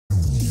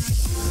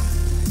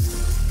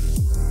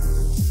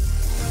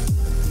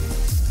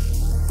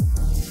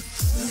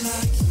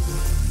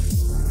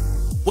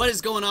What is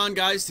going on,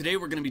 guys? Today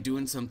we're going to be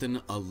doing something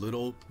a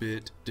little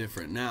bit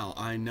different. Now,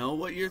 I know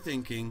what you're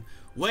thinking.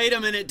 Wait a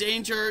minute,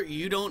 Danger,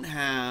 you don't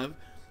have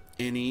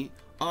any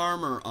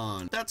armor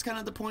on. That's kind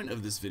of the point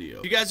of this video.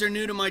 If you guys are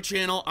new to my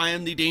channel, I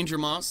am the Danger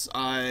Moss.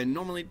 I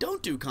normally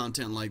don't do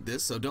content like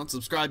this, so don't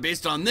subscribe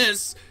based on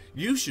this.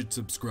 You should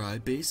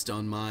subscribe based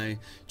on my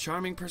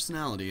charming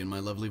personality and my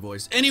lovely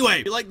voice.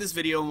 Anyway, if you like this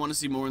video and want to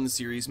see more in the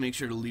series, make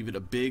sure to leave it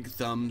a big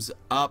thumbs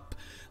up.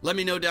 Let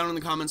me know down in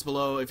the comments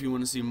below if you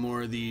want to see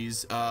more of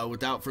these.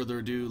 Without further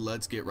ado,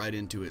 let's get right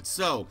into it.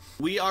 So,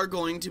 we are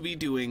going to be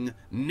doing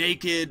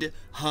naked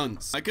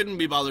hunts. I couldn't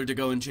be bothered to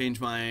go and change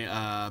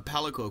my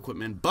palico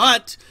equipment,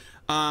 but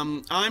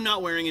I'm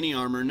not wearing any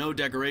armor, no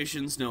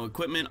decorations, no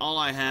equipment. All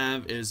I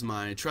have is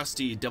my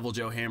trusty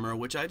deviljho hammer,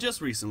 which I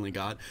just recently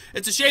got.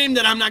 It's a shame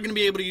that I'm not going to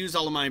be able to use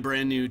all of my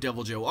brand new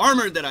deviljho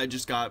armor that I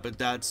just got, but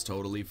that's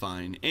totally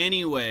fine.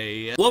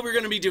 Anyway, what we're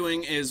going to be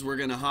doing is we're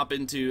going to hop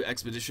into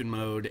expedition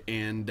mode,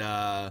 and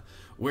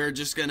we're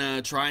just going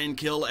to try and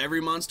kill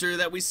every monster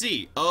that we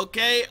see.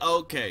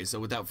 Okay, so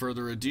without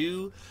further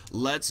ado,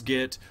 let's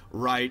get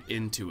right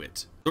into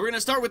it. So we're going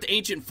to start with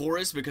Ancient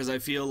Forest because I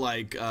feel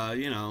like,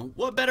 you know,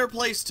 what better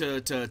place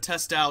to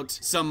test out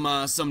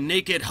some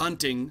naked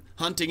hunting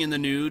in the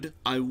nude.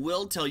 I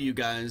will tell you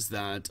guys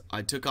that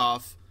I took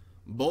off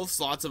both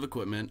slots of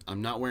equipment.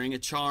 I'm not wearing a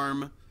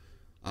charm.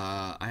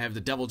 I have the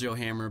deviljho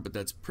hammer, but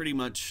that's pretty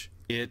much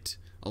it,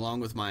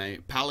 along with my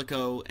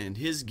palico and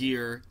his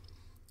gear.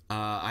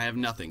 I have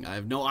nothing. I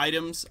have no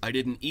items. I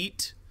didn't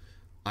eat.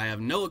 I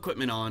have no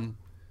equipment on.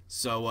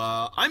 So,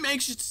 I'm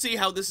anxious to see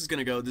how this is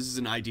gonna go. This is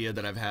an idea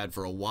that I've had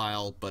for a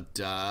while, but,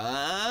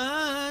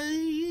 I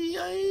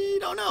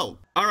don't know.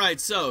 Alright,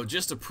 so,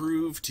 just to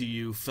prove to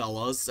you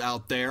fellas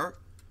out there,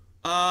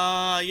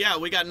 yeah,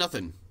 we got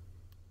nothing.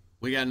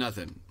 We got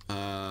nothing.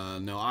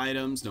 No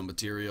items, no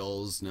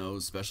materials, no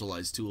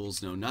specialized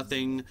tools, no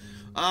nothing.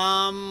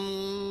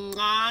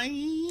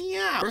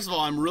 Yeah. First of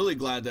all, I'm really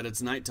glad that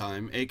it's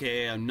nighttime,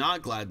 aka I'm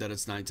not glad that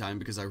it's nighttime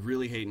because I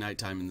really hate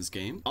nighttime in this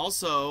game.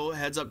 Also,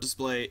 heads-up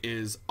display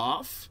is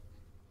off.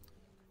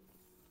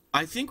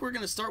 I think we're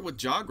gonna start with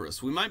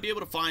Jagras. We might be able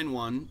to find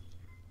one.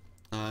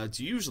 It's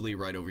usually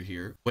right over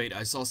here. Wait,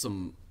 I saw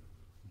some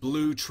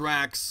blue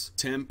tracks.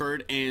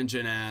 Tempered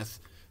Anjanath.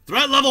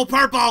 Threat level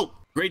purple!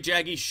 Great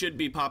Jaggy should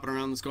be popping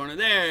around this corner.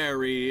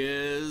 There he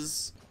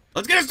is.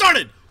 Let's get it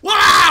started!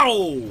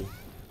 Wow!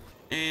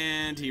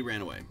 And he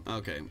ran away.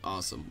 Okay,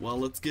 awesome. Well,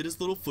 let's get his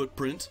little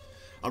footprint.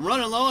 I'm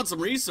running low on some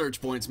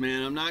research points,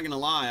 man. I'm not gonna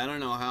lie. I don't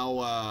know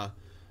how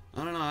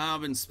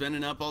I've been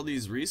spending up all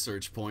these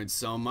research points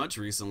so much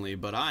recently,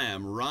 but I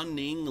am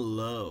running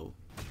low.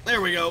 There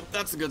we go.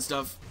 That's the good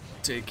stuff.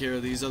 Take care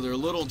of these other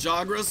little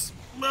Jagras.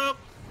 Boop.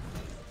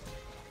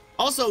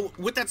 Also,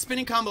 with that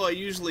spinning combo, I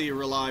usually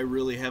rely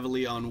really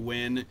heavily on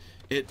when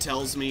it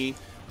tells me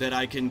that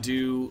I can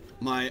do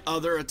my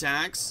other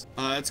attacks.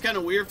 It's kind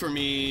of weird for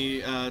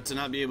me to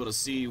not be able to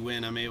see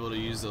when I'm able to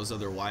use those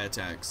other Y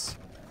attacks.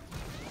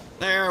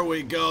 There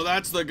we go.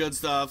 That's the good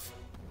stuff.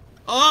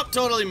 Oh,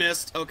 totally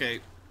missed. Okay,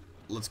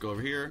 let's go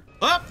over here.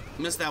 Oh,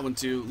 missed that one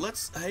too.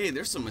 Hey,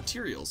 there's some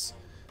materials.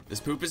 This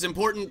poop is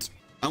important.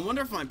 I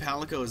wonder if my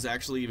palico is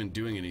actually even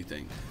doing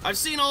anything. I've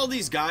seen all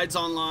these guides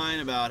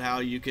online about how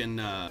you can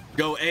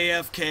go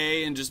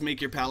AFK and just make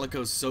your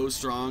palico so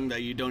strong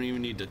that you don't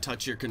even need to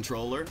touch your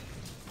controller.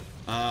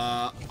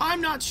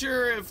 I'm not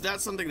sure if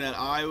that's something that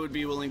I would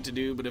be willing to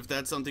do, but if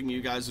that's something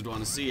you guys would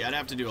want to see, I'd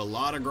have to do a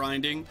lot of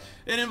grinding.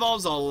 It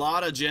involves a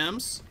lot of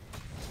gems,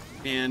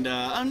 and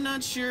I'm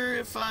not sure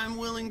if I'm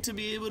willing to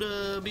be able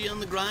to be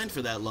on the grind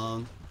for that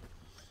long.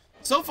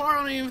 So far,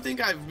 I don't even think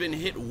I've been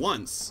hit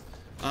once.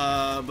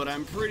 But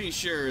I'm pretty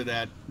sure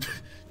that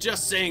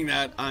just saying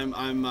that I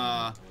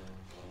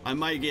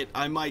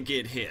might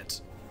get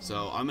hit.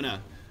 So I'm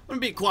gonna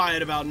be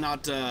quiet about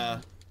not the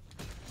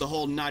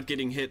whole not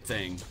getting hit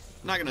thing.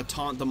 I'm not gonna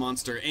taunt the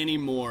monster any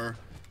more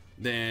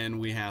than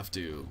we have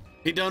to.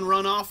 He done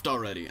run off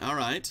already. All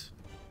right.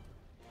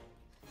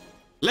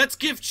 Let's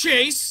give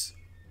chase.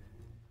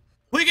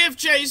 We give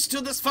chase to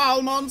this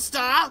foul monster.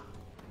 I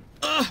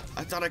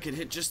thought I could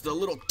hit just the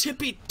little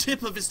tippy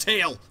tip of his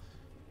tail.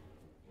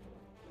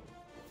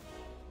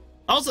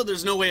 Also,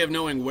 there's no way of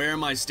knowing where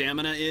my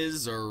stamina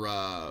is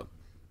or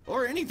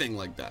anything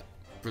like that,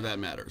 for that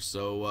matter.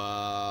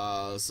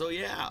 So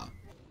yeah.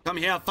 Come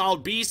here, foul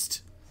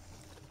beast.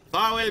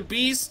 Foul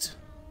beast.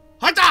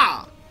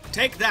 Hata!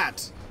 Take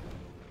that.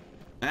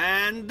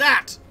 And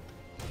that.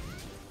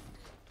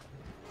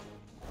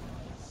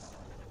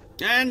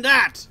 And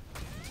that.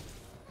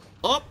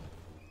 Oh,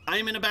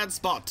 I'm in a bad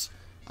spot.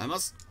 I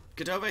must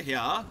get over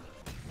here.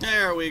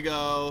 There we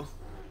go.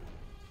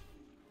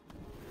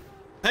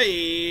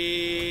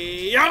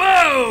 Hey,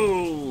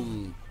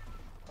 boom!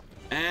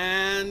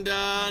 And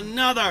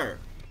another.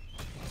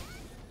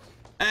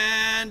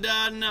 And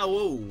no,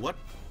 whoa, what?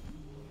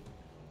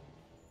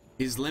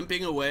 He's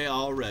limping away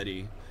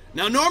already.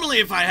 Now, normally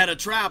if I had a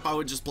trap, I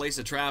would just place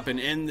a trap and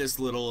end this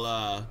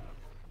little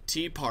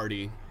tea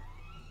party.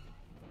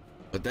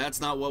 But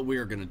that's not what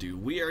we're gonna do.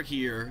 We are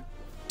here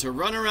to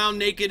run around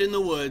naked in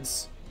the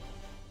woods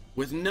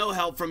with no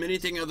help from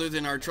anything other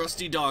than our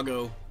trusty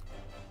doggo.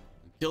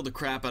 Kill the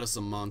crap out of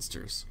some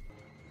monsters.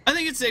 I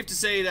think it's safe to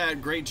say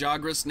that Great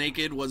Jogrus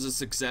Naked was a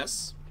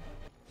success.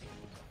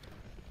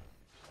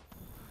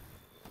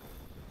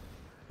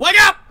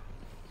 Wake up!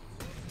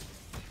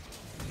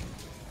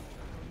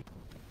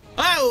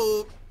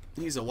 Oh!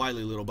 He's a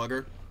wily little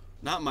bugger.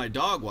 Not my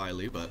dog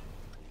Wily, but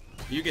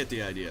you get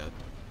the idea.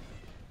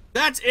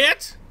 That's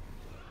it?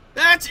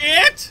 That's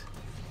it?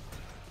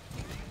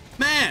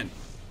 Man!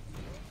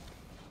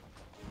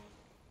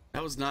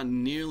 That was not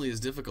nearly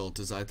as difficult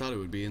as I thought it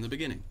would be in the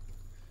beginning.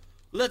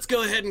 Let's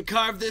go ahead and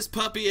carve this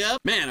puppy up.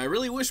 Man, I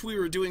really wish we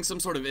were doing some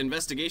sort of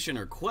investigation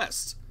or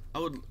quest. I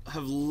would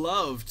have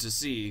loved to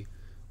see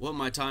what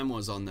my time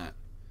was on that.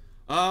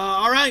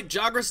 Alright,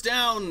 Jogrus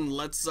down.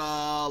 Let's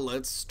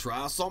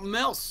try something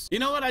else. You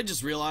know what I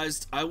just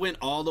realized? I went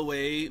all the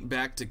way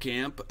back to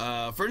camp,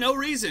 for no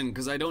reason,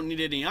 because I don't need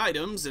any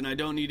items, and I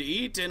don't need to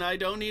eat, and I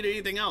don't need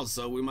anything else,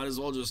 so we might as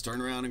well just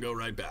turn around and go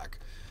right back.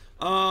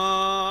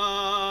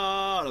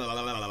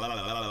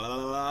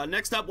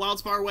 Next up,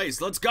 Wildspire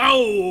Waste. Let's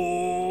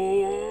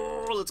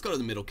go! Let's go to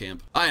the middle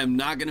camp. I am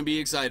not gonna be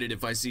excited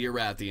if I see a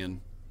Rathian.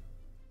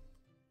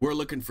 We're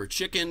looking for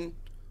chicken.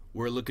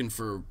 We're looking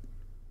for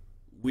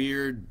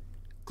weird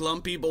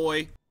clumpy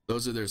boy.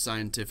 Those are their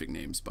scientific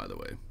names, by the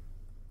way.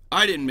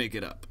 I didn't make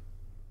it up.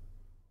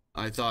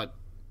 I thought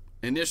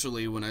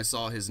initially when I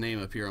saw his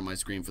name appear on my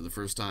screen for the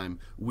first time,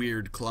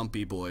 weird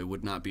clumpy boy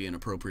would not be an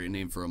appropriate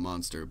name for a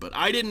monster, but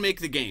I didn't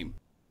make the game.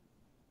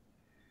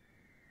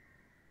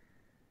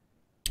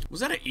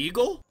 Was that an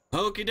eagle?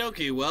 Okie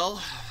dokie,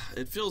 well,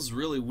 it feels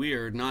really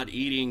weird not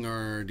eating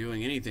or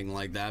doing anything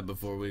like that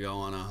before we go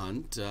on a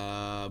hunt,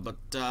 but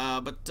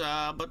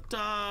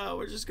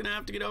we're just gonna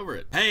have to get over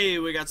it. Hey,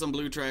 we got some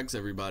blue tracks,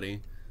 everybody.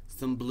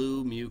 Some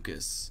blue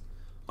mucus.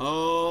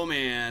 Oh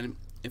man,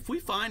 if we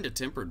find a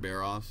tempered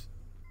bear off,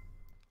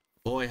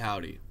 boy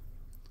howdy.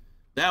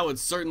 That would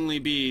certainly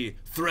be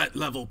threat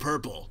level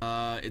purple.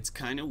 It's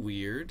kind of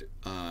weird,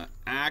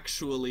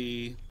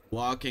 actually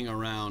walking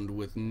around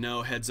with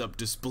no heads-up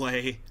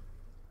display.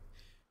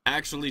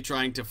 Actually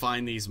trying to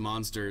find these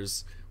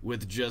monsters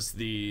with just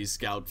the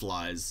scout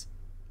flies.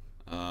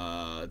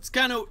 It's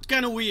kind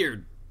of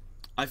weird.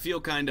 I feel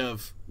kind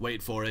of,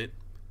 wait for it,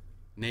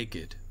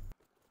 naked.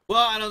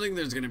 Well, I don't think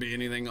there's gonna be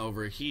anything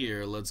over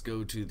here. Let's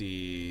go to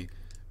the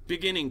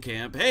beginning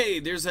camp.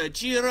 Hey, there's a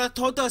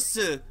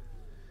Giratotus.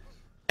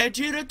 A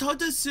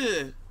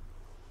Giratotus.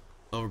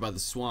 Over by the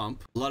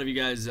swamp. A lot of you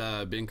guys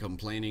been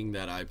complaining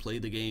that I play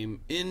the game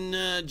in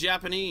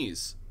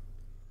Japanese.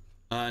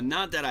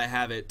 Not that I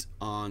have it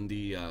on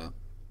the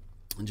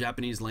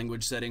Japanese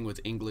language setting with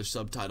English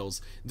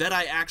subtitles, that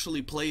I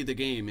actually play the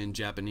game in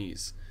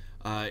Japanese.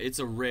 It's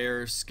a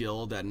rare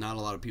skill that not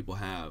a lot of people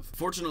have.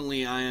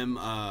 Fortunately, I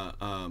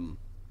am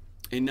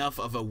enough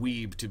of a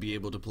weeb to be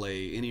able to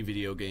play any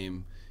video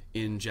game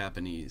in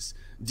Japanese.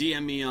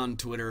 DM me on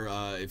Twitter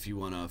if you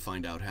want to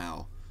find out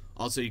how.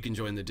 Also, you can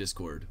join the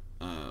Discord,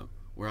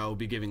 where I will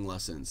be giving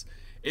lessons.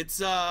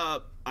 It's, I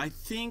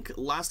think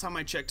last time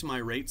I checked my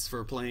rates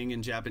for playing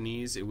in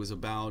Japanese, it was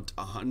about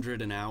 100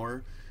 an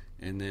hour,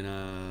 and then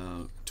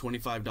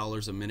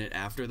 $25 a minute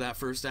after that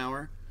first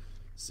hour.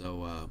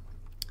 So,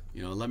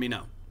 you know, let me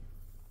know.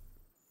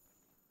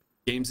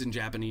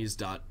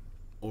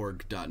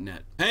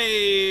 gamesinjapanese.org.net.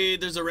 Hey,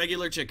 there's a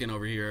regular chicken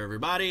over here,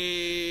 everybody.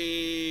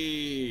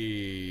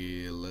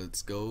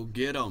 Let's go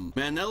get him.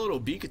 Man, that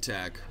little beak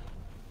attack.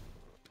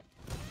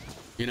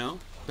 You know,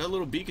 that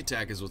little beak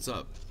attack is what's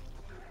up.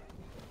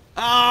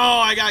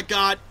 Oh, I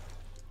got.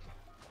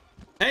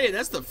 Hey,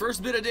 that's the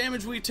first bit of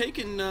damage we've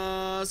taken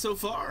so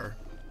far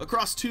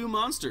across 2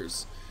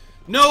 monsters.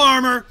 No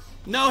armor,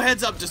 no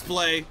heads-up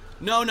display,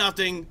 no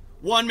nothing.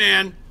 1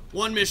 man,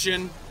 1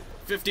 mission,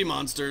 50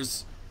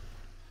 monsters.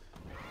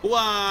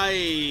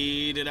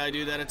 Why did I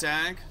do that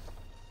attack?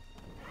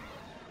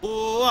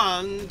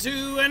 1,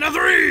 2, and a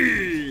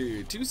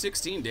 3!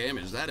 216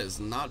 damage. That is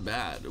not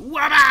bad.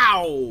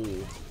 Wow!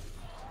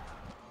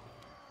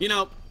 You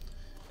know,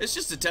 it's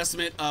just a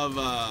testament of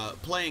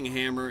playing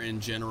hammer in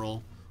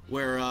general,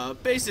 where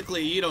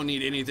basically you don't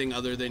need anything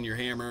other than your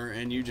hammer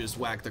and you just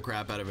whack the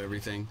crap out of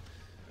everything.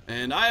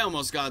 And I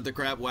almost got the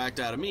crap whacked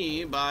out of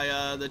me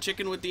by the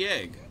chicken with the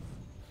egg.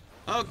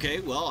 Okay,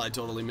 well, I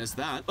totally missed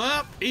that.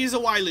 Well, he's a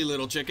wily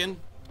little chicken.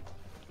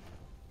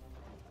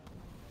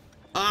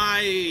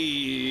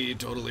 I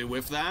totally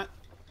whiffed that.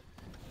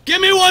 Give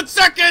me 1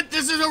 second!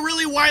 This is a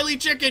really wily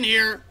chicken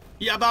here.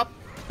 Yabba,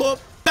 boop,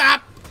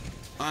 bap.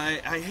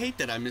 I hate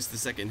that I missed the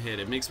second hit.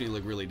 It makes me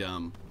look really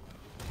dumb.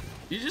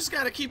 You just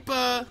gotta keep,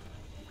 Oh!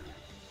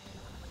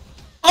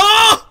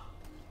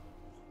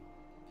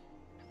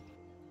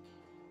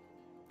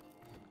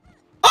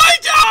 I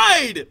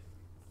died!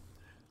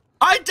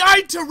 I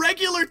died to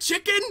regular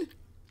chicken?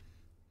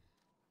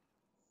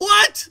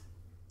 What?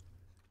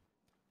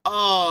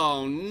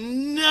 Oh,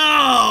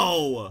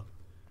 no!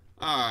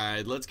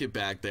 Alright, let's get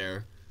back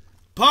there.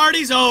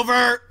 Party's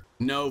over!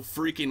 No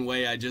freaking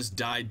way I just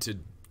died to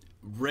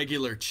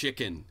regular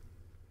chicken.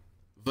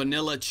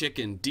 Vanilla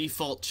chicken.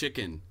 Default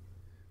chicken.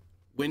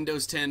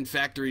 Windows 10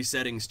 factory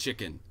settings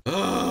chicken.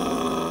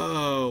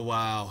 Oh,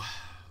 wow.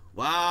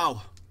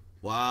 Wow.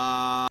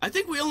 Wow. I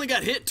think we only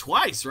got hit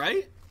twice,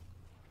 right?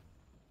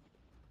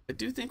 I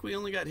do think we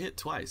only got hit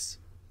twice.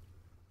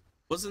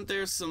 Wasn't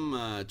there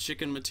some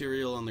chicken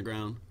material on the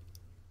ground?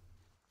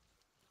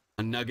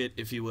 A nugget,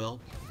 if you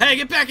will. Hey,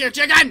 get back here,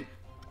 chicken!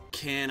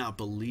 Cannot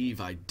believe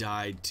I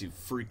died to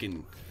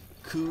freaking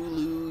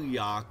Kulu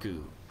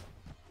Yaku.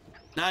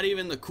 Not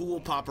even the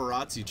cool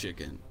paparazzi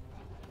chicken.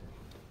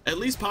 At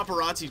least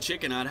paparazzi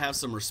chicken, I'd have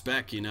some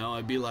respect, you know?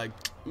 I'd be like,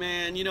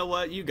 man, you know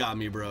what? You got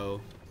me,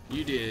 bro.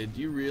 You did.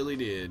 You really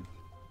did.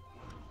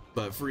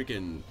 But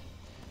freaking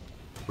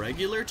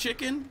regular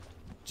chicken?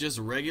 Just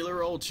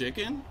regular old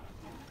chicken?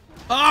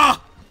 Ah!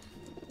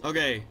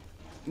 Okay.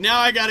 Now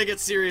I gotta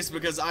get serious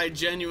because I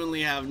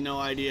genuinely have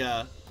no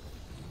idea.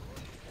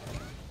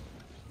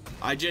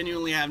 I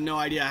genuinely have no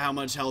idea how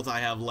much health I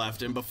have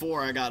left, and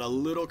before I got a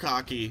little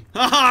cocky.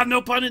 Haha,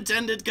 no pun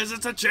intended, because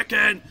it's a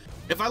chicken!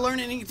 If I learn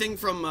anything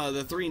from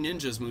the Three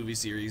Ninjas movie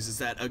series, is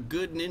that a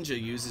good ninja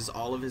uses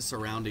all of his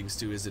surroundings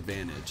to his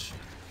advantage.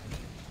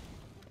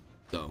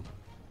 So.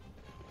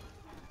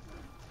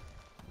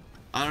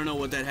 I don't know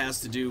what that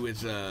has to do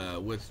with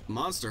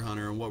Monster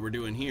Hunter and what we're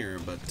doing here,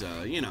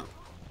 but, you know.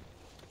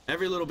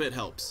 Every little bit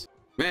helps.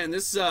 Man,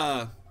 this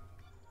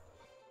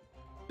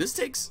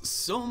takes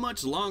so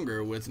much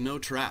longer with no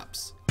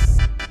traps.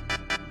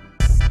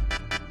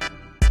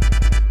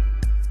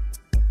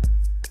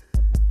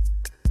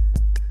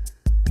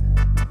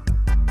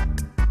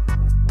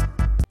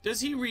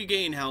 Does he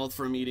regain health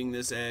from eating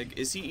this egg?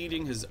 Is he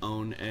eating his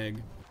own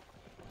egg?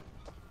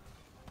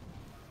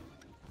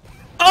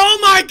 Oh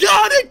my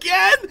god,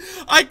 again!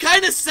 I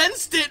kind of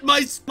sensed it.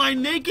 My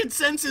naked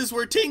senses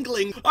were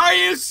tingling. Are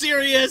you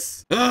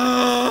serious?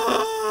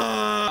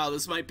 Wow,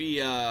 this might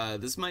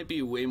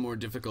be way more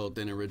difficult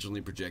than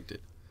originally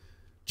projected.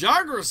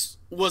 Jargras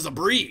was a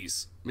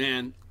breeze,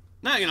 man.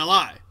 Not gonna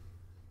lie.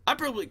 I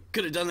probably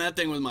could have done that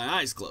thing with my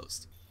eyes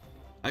closed.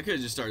 I could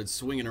have just started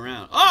swinging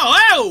around. Oh,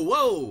 oh,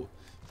 whoa!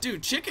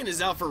 Dude, Chicken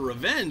is out for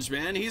revenge,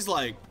 man. He's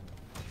like,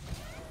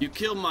 you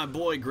killed my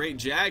boy Great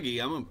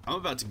Jaggy. I'm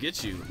about to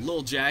get you,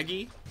 Lil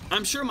Jaggy.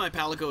 I'm sure my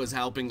Palico is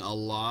helping a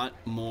lot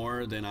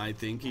more than I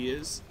think he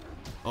is.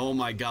 Oh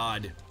my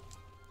god.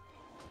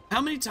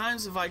 How many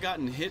times have I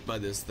gotten hit by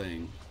this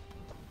thing?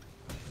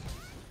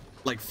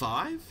 Like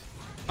 5?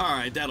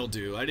 Alright, that'll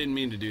do. I didn't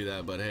mean to do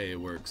that, but hey, it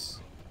works.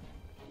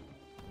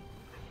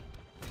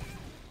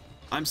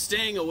 I'm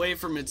staying away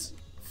from its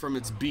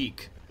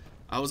beak.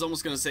 I was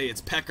almost gonna say its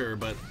pecker,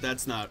 but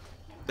that's not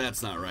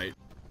right.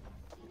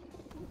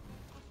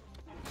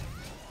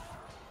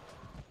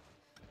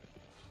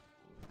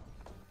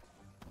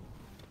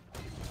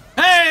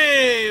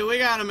 Hey, we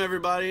got him,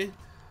 everybody.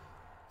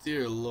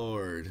 Dear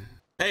Lord.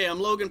 Hey, I'm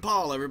Logan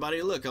Paul,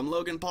 everybody. Look, I'm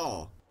Logan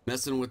Paul.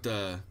 Messing with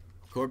the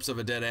corpse of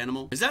a dead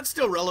animal. Is that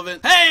still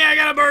relevant? Hey, I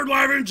got a bird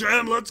wyvern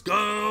gem. Let's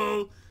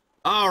go.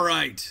 All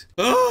right.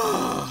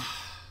 Ugh.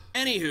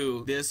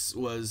 Anywho, this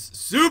was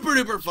super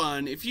duper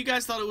fun. If you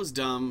guys thought it was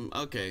dumb,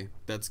 okay,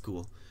 that's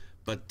cool.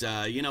 But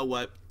you know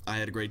what? I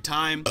had a great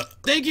time.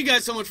 Thank you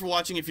guys so much for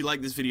watching. If you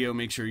like this video,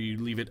 make sure you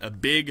leave it a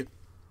big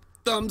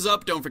thumbs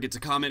up. Don't forget to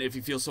comment if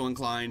you feel so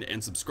inclined,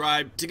 and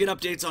subscribe to get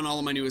updates on all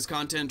of my newest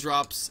content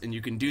drops. And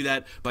you can do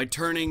that by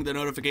turning the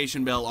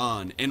notification bell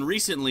on. And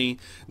recently,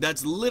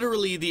 that's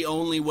literally the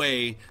only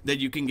way that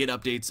you can get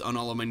updates on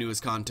all of my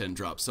newest content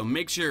drops. So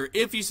make sure,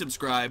 if you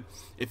subscribe,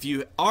 if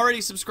you already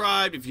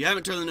subscribed, if you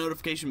haven't turned the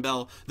notification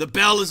bell, the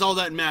bell is all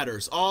that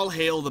matters. All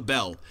hail the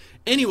bell.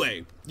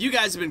 Anyway, you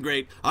guys have been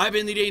great. I've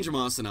been the Danger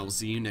Moss, and I will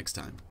see you next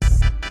time.